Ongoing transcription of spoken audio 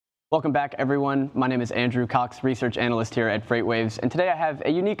Welcome back, everyone. My name is Andrew Cox, research analyst here at FreightWaves, and today I have a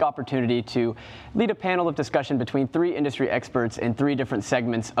unique opportunity to lead a panel of discussion between three industry experts in three different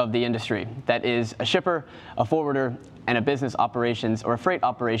segments of the industry. That is a shipper, a forwarder, and a business operations or a freight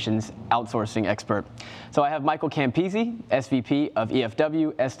operations outsourcing expert. So I have Michael Campisi, SVP of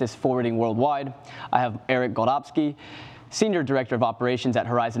EFW, Estes Forwarding Worldwide. I have Eric Goldobsky, Senior Director of Operations at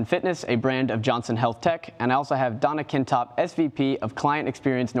Horizon Fitness, a brand of Johnson Health Tech. And I also have Donna Kintop, SVP of Client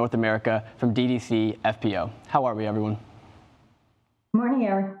Experience North America from DDC FPO. How are we, everyone? Morning,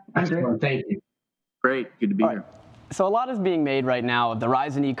 Eric. Excellent. Thank you. Great. Good to be here. So a lot is being made right now of the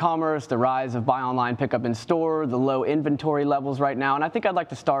rise in e-commerce, the rise of buy online, pick up in store, the low inventory levels right now. And I think I'd like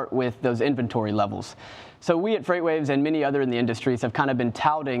to start with those inventory levels. So we at FreightWaves and many other in the industries have kind of been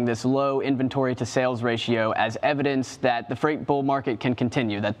touting this low inventory to sales ratio as evidence that the freight bull market can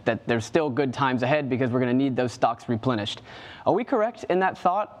continue, that there's still good times ahead because we're going to need those stocks replenished. Are we correct in that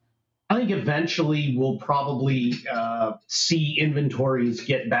thought? I think eventually we'll probably see inventories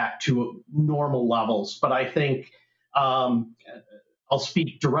get back to normal levels, but I think I'll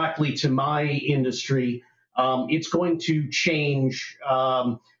speak directly to my industry. It's going to change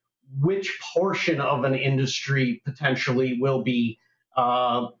which portion of an industry potentially will be,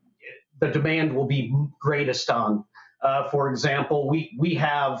 the demand will be greatest on. For example, we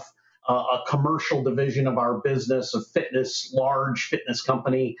have a commercial division of our business, a large fitness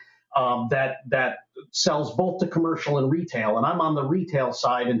company that sells both to commercial and retail. And I'm on the retail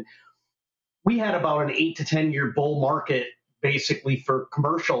side, and we had about an 8 to 10 year bull market basically for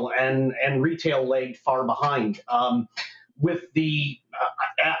commercial, and retail lagged far behind. With the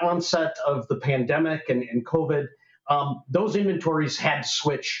onset of the pandemic and COVID, those inventories had to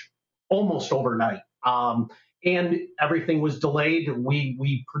switch almost overnight. And everything was delayed.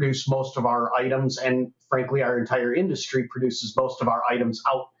 We produce most of our items, and frankly, our entire industry produces most of our items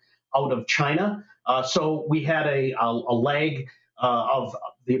out of China. So we had a lag of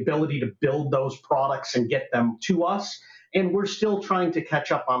the ability to build those products and get them to us. And we're still trying to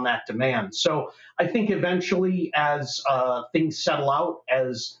catch up on that demand. So I think eventually, as things settle out,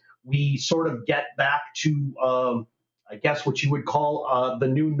 as we sort of get back to, I guess, what you would call the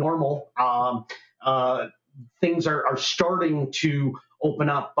new normal, things are starting to open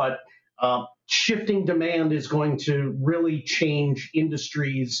up. But shifting demand is going to really change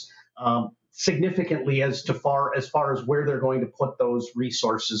industries significantly as far as where they're going to put those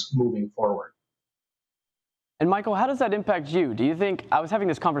resources moving forward. And Michael, how does that impact you? Do you think, I was having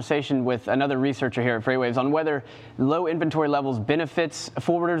this conversation with another researcher here at FreightWaves on whether low inventory levels benefits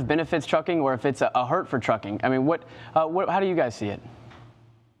forwarders, benefits trucking, or if it's a hurt for trucking? I mean, how do you guys see it?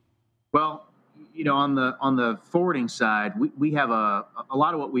 Well, you know, on the forwarding side, we have a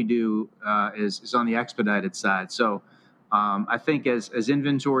lot of what we do is on the expedited side. So I think as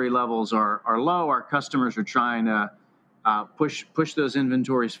inventory levels are low, our customers are trying to push those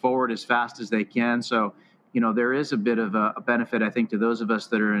inventories forward as fast as they can. So you know, there is a bit of a benefit, I think, to those of us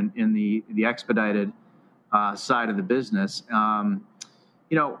that are in the expedited side of the business. You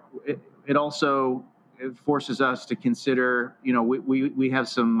know, it also forces us to consider, you know, we have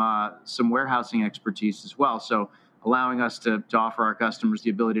some warehousing expertise as well. So allowing us to offer our customers the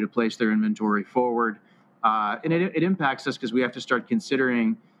ability to place their inventory forward. And it impacts us because we have to start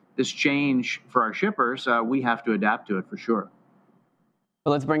considering this change for our shippers. We have to adapt to it for sure.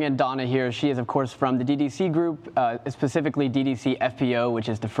 Well, let's bring in Donna here. She is, of course, from the DDC group, specifically DDC FPO, which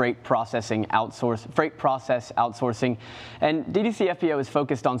is the freight process outsourcing. And DDC FPO is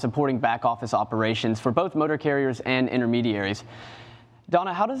focused on supporting back office operations for both motor carriers and intermediaries.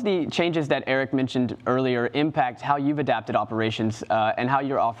 Donna, how does the changes that Eric mentioned earlier impact how you've adapted operations and how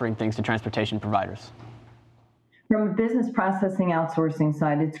you're offering things to transportation providers? From a business processing outsourcing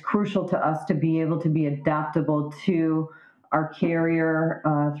side, it's crucial to us to be able to be adaptable to our carrier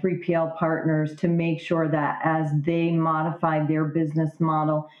 3PL partners to make sure that as they modify their business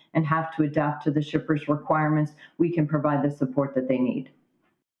model and have to adapt to the shipper's requirements, we can provide the support that they need.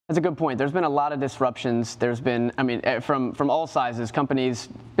 That's a good point. There's been a lot of disruptions. There's been, I mean, from all sizes, companies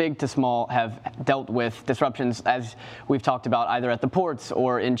big to small have dealt with disruptions, as we've talked about, either at the ports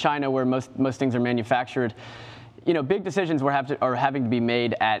or in China where most things are manufactured. You know, big decisions are having to be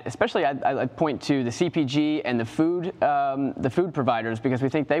made at, especially I point to the CPG and the food providers, because we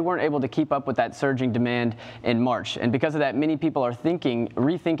think they weren't able to keep up with that surging demand in March. And because of that, many people are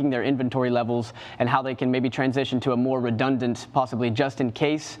rethinking their inventory levels and how they can maybe transition to a more redundant, possibly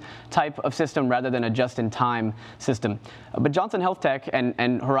just-in-case type of system rather than a just-in-time system. But Johnson Health Tech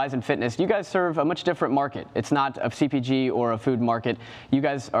and Horizon Fitness, you guys serve a much different market. It's not a CPG or a food market. You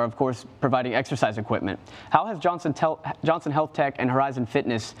guys are, of course, providing exercise equipment. How has Johnson Health Tech and Horizon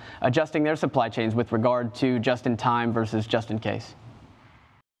Fitness adjusting their supply chains with regard to just-in-time versus just-in-case?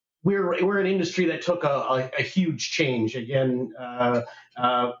 We're an industry that took a huge change. Again,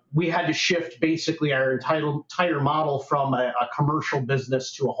 we had to shift basically our entire model from a commercial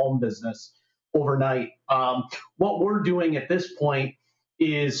business to a home business overnight. What we're doing at this point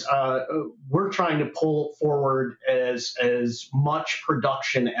is we're trying to pull forward as much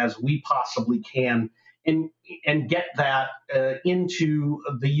production as we possibly can and get that into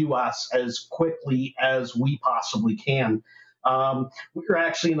the U.S. as quickly as we possibly can. We're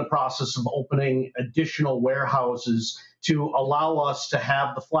actually in the process of opening additional warehouses to allow us to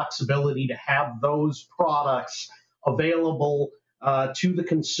have the flexibility to have those products available to the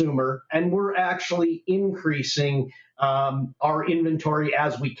consumer. And we're actually increasing our inventory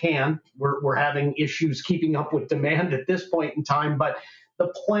as we can. We're having issues keeping up with demand at this point in time, but the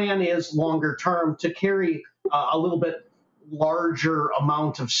plan is longer term to carry a little bit larger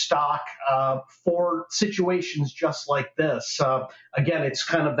amount of stock for situations just like this. Again, it's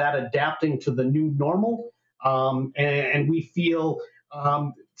kind of that adapting to the new normal. And we feel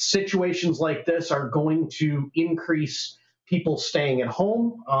situations like this are going to increase people staying at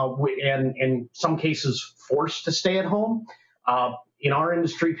home and in some cases forced to stay at home. In our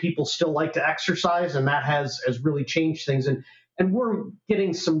industry, people still like to exercise, and that has really changed things. And we're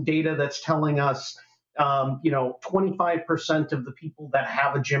getting some data that's telling us 25% of the people that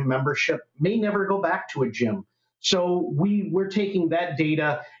have a gym membership may never go back to a gym. So we're taking that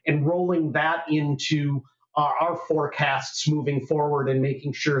data and rolling that into our forecasts moving forward and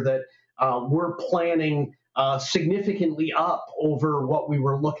making sure that we're planning significantly up over what we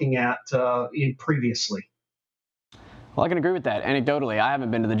were looking at previously. Well, I can agree with that. Anecdotally, I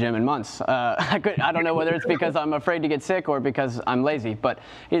haven't been to the gym in months. I don't know whether it's because I'm afraid to get sick or because I'm lazy. But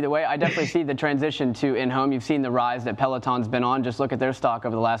either way, I definitely see the transition to in-home. You've seen the rise that Peloton's been on. Just look at their stock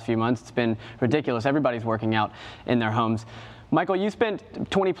over the last few months. It's been ridiculous. Everybody's working out in their homes. Michael, you spent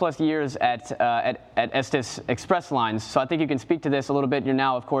 20 plus years at Estes Express Lines, so I think you can speak to this a little bit. You're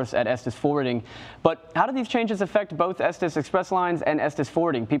now, of course, at Estes Forwarding. But how do these changes affect both Estes Express Lines and Estes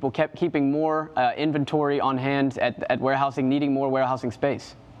Forwarding? People kept keeping more inventory on hand at warehousing, needing more warehousing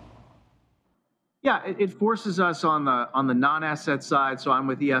space. Yeah, it forces us on the non-asset side. So I'm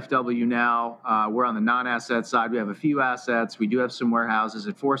with EFW now. We're on the non-asset side. We have a few assets. We do have some warehouses.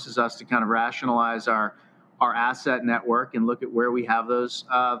 It forces us to kind of rationalize our asset network and look at where we have those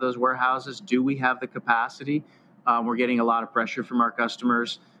warehouses. Do we have the capacity? We're getting a lot of pressure from our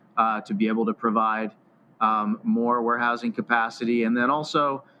customers to be able to provide more warehousing capacity, and then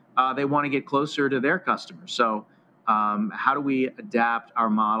also they want to get closer to their customers. So how do we adapt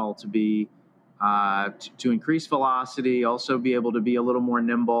our model to be to increase velocity, also be able to be a little more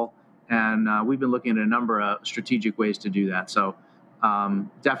nimble? And we've been looking at a number of strategic ways to do that. So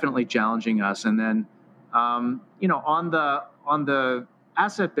definitely challenging us. And then on the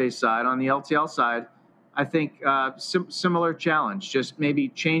asset-based side, on the LTL side, I think similar challenge, just maybe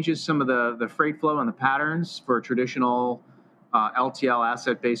changes some of the freight flow and the patterns for traditional LTL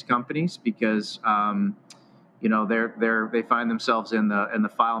asset-based companies because they find themselves in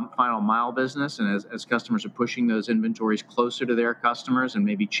the final mile business, and as customers are pushing those inventories closer to their customers and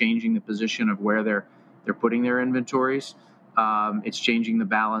maybe changing the position of where they're putting their inventories, it's changing the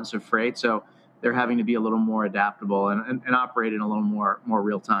balance of freight. So they're having to be a little more adaptable and operate in a little more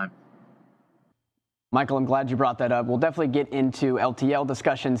real time. Michael, I'm glad you brought that up. We'll definitely get into LTL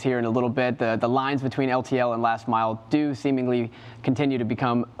discussions here in a little bit. The lines between LTL and last mile do seemingly continue to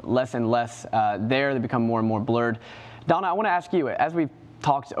become less and less there. They become more and more blurred. Donna, I want to ask you, as we've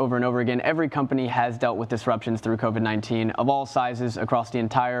talked over and over again, every company has dealt with disruptions through COVID-19 of all sizes across the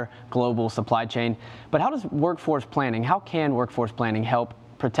entire global supply chain. But how can workforce planning help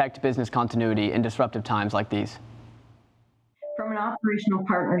protect business continuity in disruptive times like these? From an operational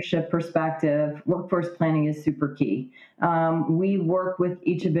partnership perspective, workforce planning is super key. We work with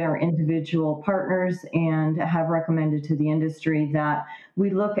each of our individual partners and have recommended to the industry that we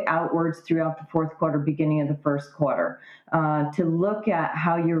look outwards throughout the fourth quarter, beginning of the first quarter, to look at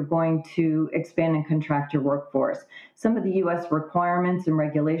how you're going to expand and contract your workforce. Some of the U.S. requirements and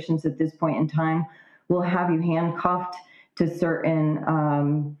regulations at this point in time will have you handcuffed to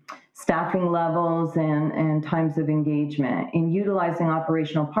certain staffing levels and times of engagement. In utilizing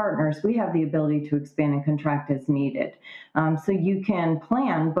operational partners, we have the ability to expand and contract as needed. So you can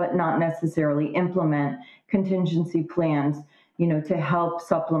plan, but not necessarily implement contingency plans, to help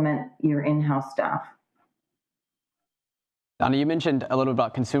supplement your in-house staff. Donna, you mentioned a little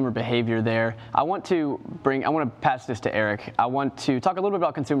about consumer behavior there. I want to pass this to Eric. I want to talk a little bit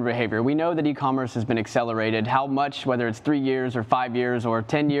about consumer behavior. We know that e-commerce has been accelerated. How much, whether it's 3 years or 5 years or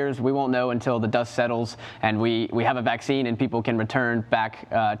 10 years, we won't know until the dust settles and we have a vaccine and people can return back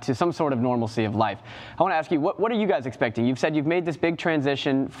to some sort of normalcy of life. I want to ask you, what are you guys expecting? You've said you've made this big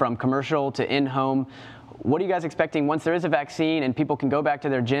transition from commercial to in-home. What are you guys expecting once there is a vaccine and people can go back to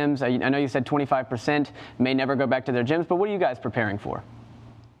their gyms? I know you said 25% may never go back to their gyms, but what are you guys preparing for?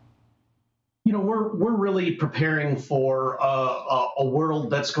 You know, we're really preparing for a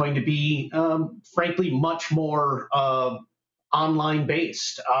world that's going to be, frankly, much more online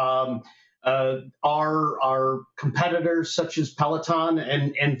based. Our competitors, such as Peloton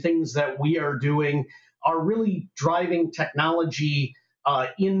and things that we are doing, are really driving technology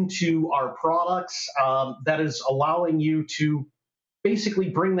into our products that is allowing you to basically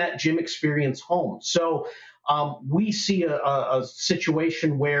bring that gym experience home. So we see a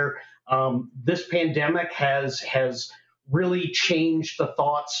situation where this pandemic has really changed the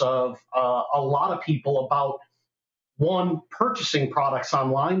thoughts of a lot of people about, one, purchasing products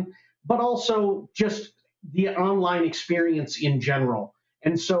online, but also just the online experience in general.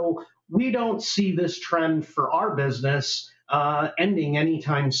 And so we don't see this trend for our business ending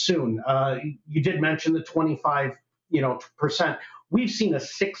anytime soon. You did mention the 25%. We've seen a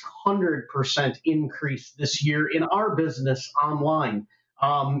 600% increase this year in our business online.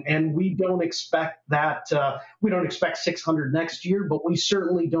 And we don't expect that, we don't expect 600 next year, but we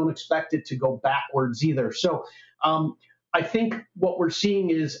certainly don't expect it to go backwards either. So I think what we're seeing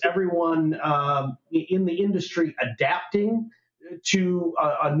is everyone in the industry adapting to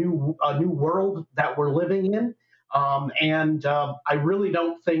a new world that we're living in. And I really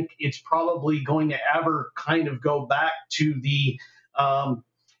don't think it's probably going to ever kind of go back to the,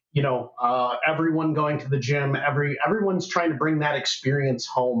 everyone going to the gym. Everyone's trying to bring that experience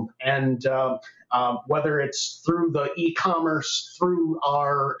home. And whether it's through the e-commerce, through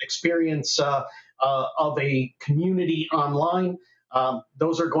our experience of a community online,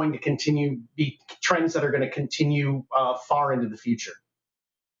 those are going to be trends that are going to continue far into the future.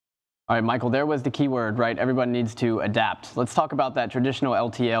 All right, Michael, there was the key word, right? Everyone needs to adapt. Let's talk about that traditional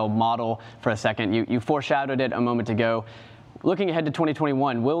LTL model for a second. You foreshadowed it a moment ago. Looking ahead to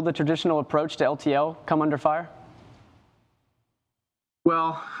 2021, will the traditional approach to LTL come under fire?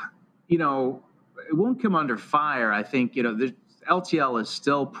 Well, it won't come under fire. I think, the LTL is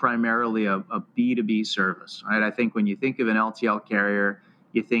still primarily a B2B service, right? I think when you think of an LTL carrier,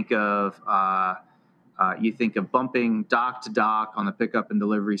 you think of bumping dock to dock on the pickup and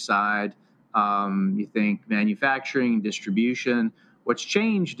delivery side. You think manufacturing, distribution. What's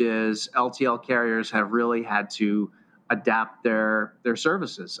changed is LTL carriers have really had to adapt their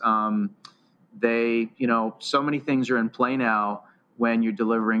services. So many things are in play now when you're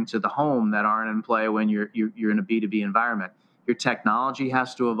delivering to the home that aren't in play when you're in a B2B environment. Your technology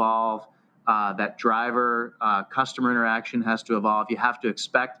has to evolve. That driver customer interaction has to evolve. You have to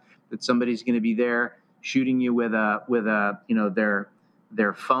expect that somebody's going to be there shooting you with their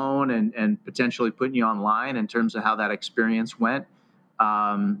phone and potentially putting you online in terms of how that experience went.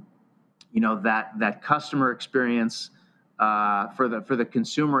 That customer experience for the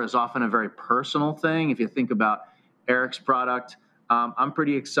consumer is often a very personal thing. If you think about Eric's product, I'm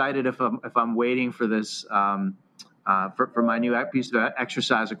pretty excited if I'm waiting for this for my new piece of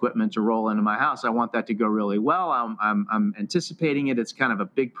exercise equipment to roll into my house. I want that to go really well. I'm anticipating it. It's kind of a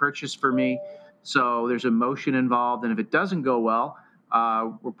big purchase for me. So there's emotion involved. And if it doesn't go well,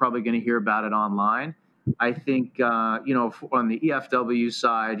 we're probably going to hear about it online. I think, on the EFW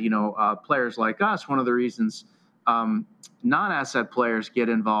side, players like us, one of the reasons non-asset players get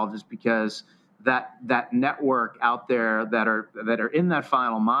involved is because that network out there that are in that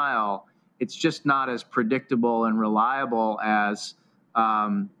final mile, it's just not as predictable and reliable as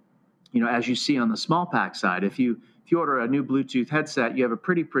as you see on the small pack side. If you order a new Bluetooth headset, you have a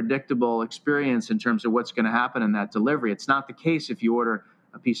pretty predictable experience in terms of what's going to happen in that delivery. It's not the case if you order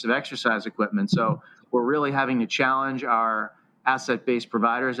a piece of exercise equipment. So we're really having to challenge our asset-based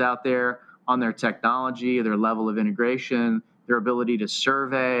providers out there on their technology, their level of integration, their ability to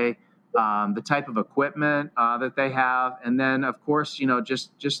survey, the type of equipment that they have, and then of course,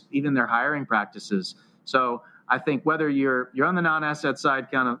 just even their hiring practices. So I think whether you're on the non-asset side,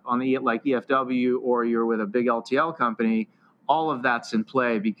 kind of on the like EFW, or you're with a big LTL company, all of that's in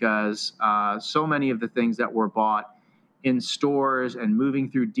play because so many of the things that were bought in stores and moving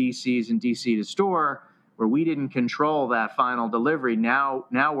through DCs and DC to store, where we didn't control that final delivery, now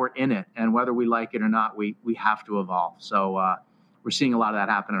we're in it, and whether we like it or not, we have to evolve. So we're seeing a lot of that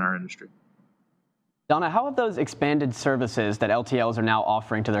happen in our industry. Donna, how have those expanded services that LTLs are now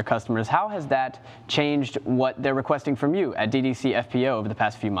offering to their customers, how has that changed what they're requesting from you at DDC FPO over the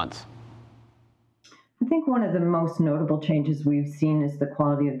past few months? I think one of the most notable changes we've seen is the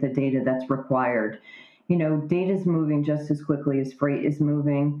quality of the data that's required. Data is moving just as quickly as freight is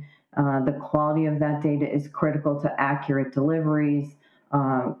moving. The quality of that data is critical to accurate deliveries,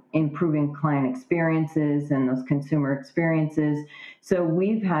 improving client experiences and those consumer experiences. So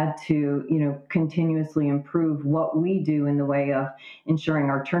we've had to, continuously improve what we do in the way of ensuring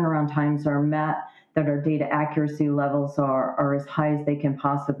our turnaround times are met, that our data accuracy levels are as high as they can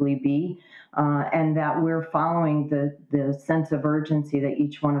possibly be, and that we're following the sense of urgency that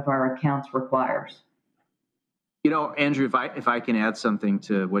each one of our accounts requires. Andrew, if I can add something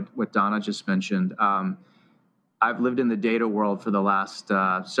to what Donna just mentioned, I've lived in the data world for the last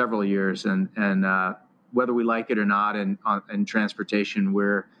several years, and whether we like it or not, in transportation,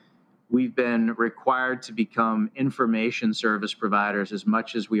 we've been required to become information service providers as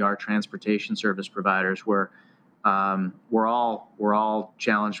much as we are transportation service providers. We're all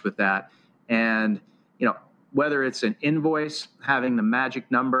challenged with that, and whether it's an invoice having the magic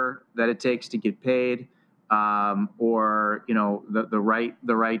number that it takes to get paid, or the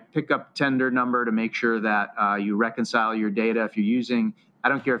right pickup tender number to make sure that you reconcile your data. If you're using, I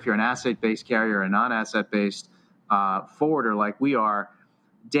don't care if you're an asset-based carrier or a non-asset-based forwarder like we are,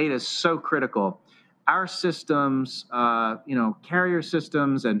 data is so critical. Our systems, carrier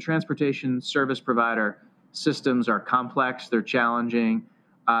systems and transportation service provider systems are complex. They're challenging.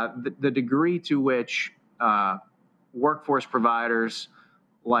 The degree to which workforce providers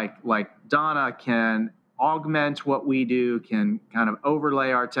like Donna can augment what we do, can kind of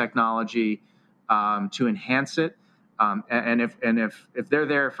overlay our technology to enhance it, and if they're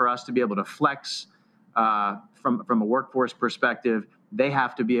there for us to be able to flex from a workforce perspective, they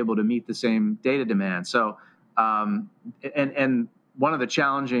have to be able to meet the same data demand. So, and one of the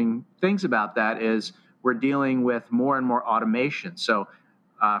challenging things about that is we're dealing with more and more automation. So,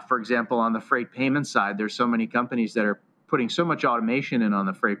 for example, on the freight payment side, there's so many companies that are putting so much automation in on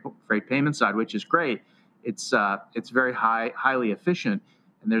the freight payment side, which is great. It's very highly efficient,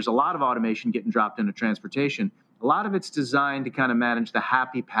 and there's a lot of automation getting dropped into transportation. A lot of it's designed to kind of manage the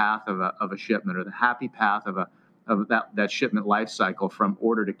happy path of a shipment, or the happy path of that shipment life cycle from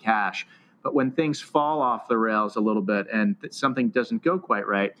order to cash. But when things fall off the rails a little bit and something doesn't go quite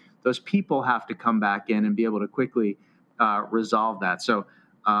right, those people have to come back in and be able to quickly resolve that. So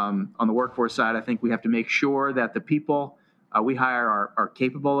on the workforce side, I think we have to make sure that the people we hire are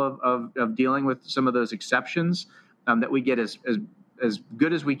capable of dealing with some of those exceptions, that we get as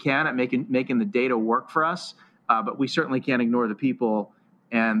good as we can at making the data work for us. But we certainly can't ignore the people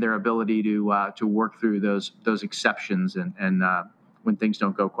and their ability to work through those exceptions and when things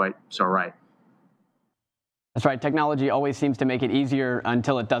don't go quite so right. That's right. Technology always seems to make it easier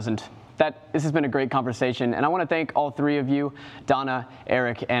until it doesn't. This has been a great conversation, and I want to thank all three of you, Donna,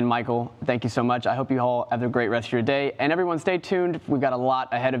 Eric, and Michael. Thank you so much. I hope you all have a great rest of your day, and everyone stay tuned. We've got a lot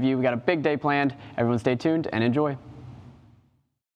ahead of you. We've got a big day planned. Everyone stay tuned and enjoy.